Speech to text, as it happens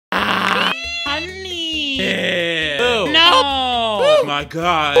honey. Yeah. Boo. No. Oh my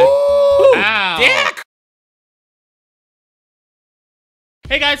god. Ooh. Ow. Dick.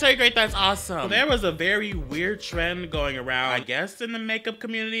 Hey guys, how you great? That's awesome. So there was a very weird trend going around, I guess, in the makeup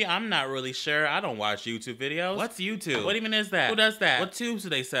community. I'm not really sure. I don't watch YouTube videos. What's YouTube? What even is that? Who does that? What tubes do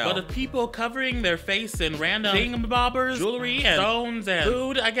they sell? But of people covering their face in random thingamabobbers, jewelry, and stones, and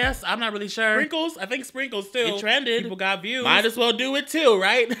food, I guess. I'm not really sure. Sprinkles? I think sprinkles too. It trended. People got views. Might as well do it too,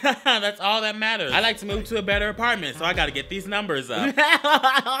 right? That's all that matters. I like to move to a better apartment, so I gotta get these numbers up.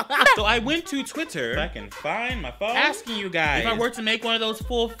 So I went to Twitter, if I can find my phone, asking you guys, if I were to make one of those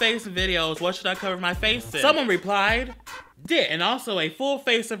full face videos, what should I cover my face in? Someone replied, dick, and also a full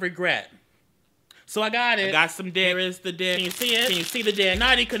face of regret. So I got it. I got some dick. Here is the dick. Can you see it? Can you see the dick?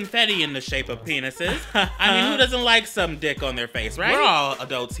 Naughty confetti in the shape of penises. I mean, who doesn't like some dick on their face, right? We're all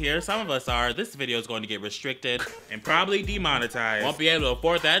adults here. Some of us are. This video is going to get restricted and probably demonetized. Won't be able to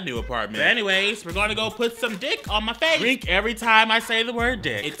afford that new apartment. But anyways, we're going to go put some dick on my face. Drink every time I say the word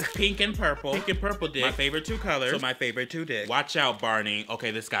dick. It's pink and purple. Pink and purple dick. My favorite two colors. So my favorite two dicks. Watch out, Barney.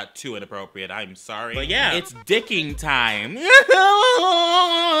 Okay, this got too inappropriate. I'm sorry. But yeah, it's dicking time.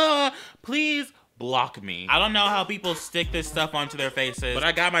 Please block me. I don't know how people stick this stuff onto their faces, but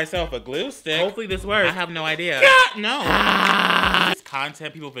I got myself a glue stick. Hopefully this works. I have no idea. No. This is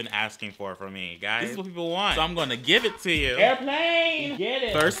content people have been asking for from me, guys. This is what people want, so I'm gonna give it to you. Airplane! Get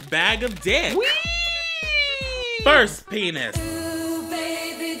it. First bag of dick. Whee! First penis.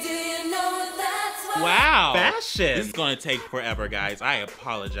 Wow. Fashion. This is gonna take forever, guys. I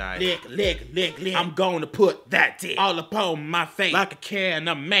apologize. Lick. I'm gonna put that dick all upon my face like a can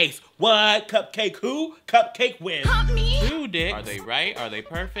of mace. What? Cupcake who? Cupcake win. Two dicks. Are they right? Are they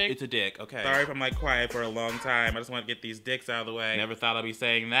perfect? It's a dick. Okay. Sorry if I'm like quiet for a long time. I just want to get these dicks out of the way. Never thought I'd be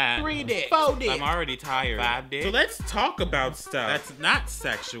saying that. 3 dicks. 4 dicks. I'm already tired. 5 dicks. So let's talk about stuff that's not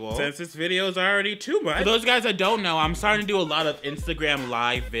sexual, since this video is already too much. For those guys that don't know, I'm starting to do a lot of Instagram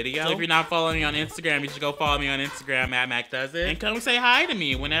live videos. So if you're not following me on Instagram, you should go follow me on Instagram at MacDoesIt and come say hi to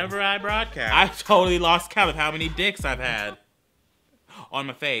me whenever I broadcast. I've totally lost count of how many dicks I've had on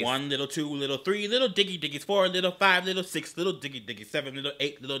my face. 1 little, 2 little, 3 little diggy diggies, 4 little, 5 little, 6 little diggy diggies, 7 little,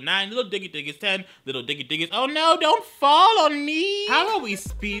 8 little, 9 little diggy diggies, 10 little diggy diggies. Oh no, don't fall on me. How about we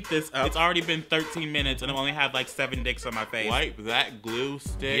speed this up? It's already been 13 minutes and I've only had like 7 dicks on my face. Wipe that glue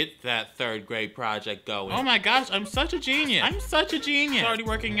stick. Get that 3rd grade project going. Oh my gosh, I'm such a genius. I'm such a genius. It's already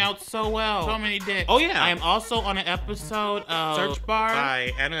working out so well. So many dicks. Oh yeah, I am also on an episode of Search Bar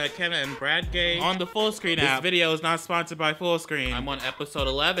by Anna McKenna and Brad Gay on the Full Screen app. This video is not sponsored by Full Screen. I'm on episode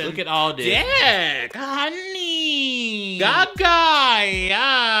 11. Look at all this. Dick, honey, Gaga,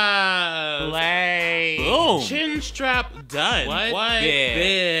 yeah, play, boom, chin strap done. What?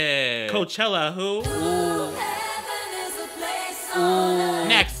 Bitch. Coachella, who? Ooh.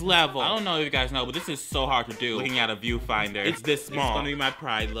 Next level. I don't know if you guys know, but this is so hard to do. Looking at a viewfinder. It's this small. It's gonna be my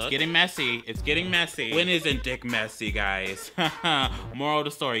pride look. It's getting messy. It's getting messy. When isn't dick messy, guys? Moral of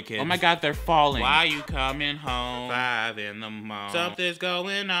the story, kids. Oh my god, they're falling. Why you coming home? 5 in the morning. Something's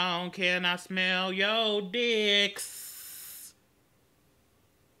going on. Can I smell your dicks?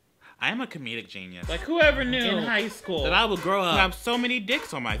 I am a comedic genius. Like whoever knew in high school that I would grow up and have so many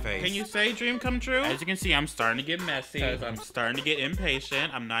dicks on my face. Can you say dream come true? As you can see, I'm starting to get messy. Because I'm starting to get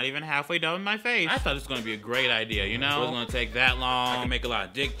impatient. I'm not even halfway done with my face. I thought this was going to be a great idea, you know? It wasn't going to take that long. I can make a lot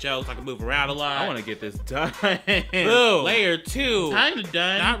of dick jokes. I can move around a lot. I want to get this done. Boo. Layer 2. Kind of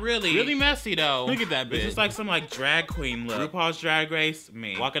done. Not really. Really messy though. Look at that bitch. This is like some like drag queen look. RuPaul's Drag Race,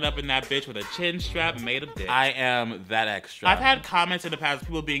 me. Walking up in that bitch with a chin strap made of dick. I am that extra. I've had comments in the past,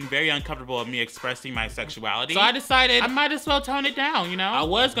 people being very uncomfortable of me expressing my sexuality. So I decided I might as well tone it down, you know? I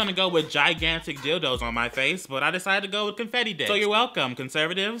was gonna go with gigantic dildos on my face, but I decided to go with confetti dicks. So you're welcome,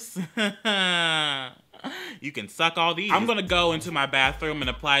 conservatives. You can suck all these. I'm gonna go into my bathroom and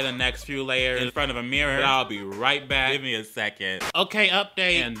apply the next few layers in front of a mirror, but I'll be right back. Give me a second. Okay,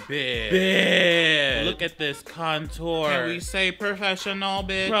 update. And bitch. Look at this contour. Can we say professional,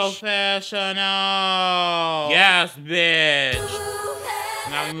 bitch? Professional. Yes, bitch.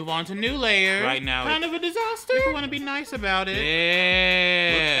 Now we move on to new layers. Right now, kind of a disaster. People want to be nice about it.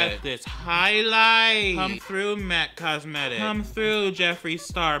 Yeah. Look at this highlight. Come through, MAC Cosmetics. Come through, Jeffree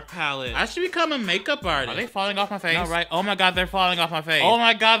Star palette. I should become a makeup artist. Are they falling off my face? No, right? Oh my god, they're falling off my face. Oh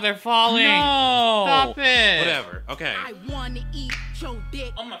my god, they're falling. No. Stop it. Whatever. Okay. I want to eat your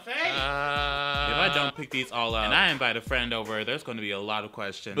dick on my face. If I don't pick these all up and I invite a friend over, there's going to be a lot of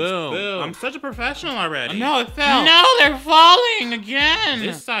questions. Boom. Boom. I'm such a professional already. No, it fell. No, they're falling again.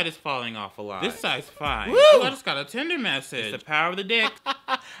 This side is falling off a lot. This side's fine. Woo! Oh, I just got a Tinder message. It's the power of the dick.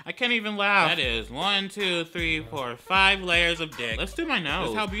 I can't even laugh. That is 1, 2, 3, 4, 5 layers of dick. Let's do my nose.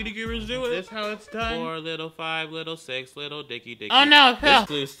 This is how beauty gurus do it. This is how it's done. 4 little, 5 little, 6 little, dicky. Oh no, this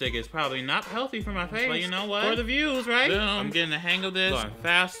glue stick is probably not healthy for my face. But you know what? For the views, right? Boom. I'm getting the hang of this. Going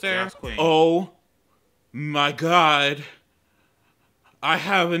faster. Oh my god. I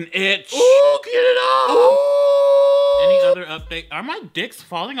have an itch. Ooh, get it off! Ooh. Any other update? Are my dicks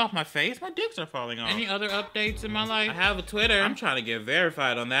falling off my face? My dicks are falling off. Any other updates in my life? I have a Twitter. I'm trying to get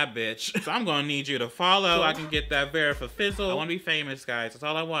verified on that bitch. So I'm gonna need you to follow so I can get that verifizzle. I want to be famous, guys. That's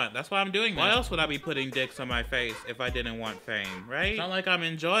all I want. That's why I'm doing this. Why else would I be putting dicks on my face if I didn't want fame, right? It's not like I'm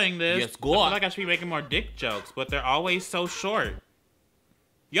enjoying this. Yes, go I on. feel like I should be making more dick jokes, but they're always so short.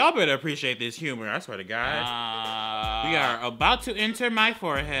 Y'all better appreciate this humor, I swear to God. We are about to enter my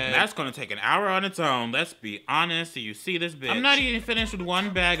forehead. That's gonna take an hour on its own. Let's be honest. Do you see this bitch? I'm not even finished with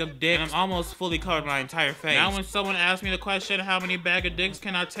one bag of dicks, and I'm almost fully covered my entire face. Now when someone asks me the question, how many bag of dicks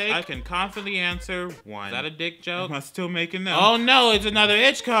can I take? I can confidently answer 1. Is that a dick joke? Am I still making them? Oh no, it's another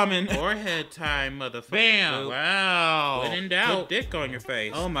itch coming. Forehead time, motherfucker. Bam. Wow. When in doubt, put dick on your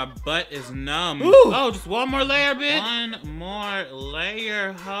face. Oh, my butt is numb. Ooh. Oh, just one more layer, bitch. One more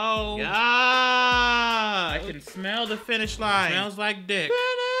layer. Oh, yeah. I can smell the finish line. It smells like dick.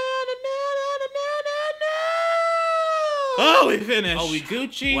 Oh, we finished. Oh, we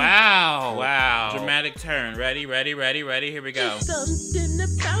Gucci. Wow. Wow. Dramatic turn. Ready, ready, ready, ready. Here we go. Something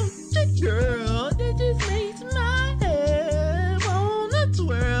about the girl that just makes my head wanna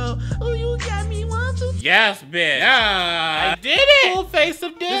twirl. Oh, you got me want to. Yes, bitch. Yeah. I did it. Full face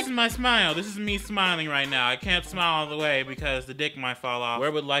of dick. This is my smile. This is me smiling right now. I can't smile all the way because the dick might fall off.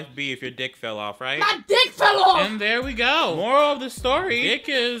 Where would life be if your dick fell off, right? My dick fell off. And there we go. Moral of the story. Dick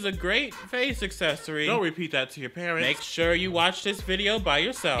is a great face accessory. Don't repeat that to your parents. Make sure you watch this video by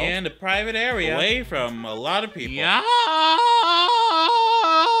yourself in a private area away from a lot of people. Yeah.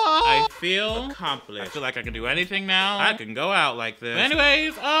 I feel accomplished. I feel like I can do anything now. I can go out like this. But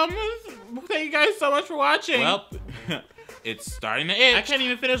anyways, thank you guys so much for watching. Well, it's starting to itch. I can't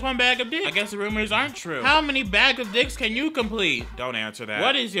even finish one bag of dicks. I guess the rumors aren't true. How many bags of dicks can you complete? Don't answer that.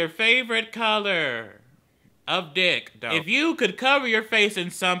 What is your favorite color of dick? Don't. If you could cover your face in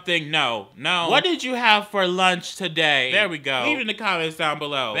something, no. What did you have for lunch today? There we go. Leave it in the comments down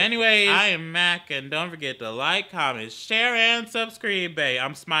below. But anyways, I am Mac, and don't forget to like, comment, share, and subscribe, babe.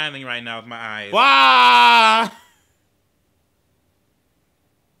 I'm smiling right now with my eyes. Wow!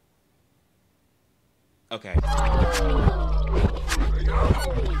 Okay.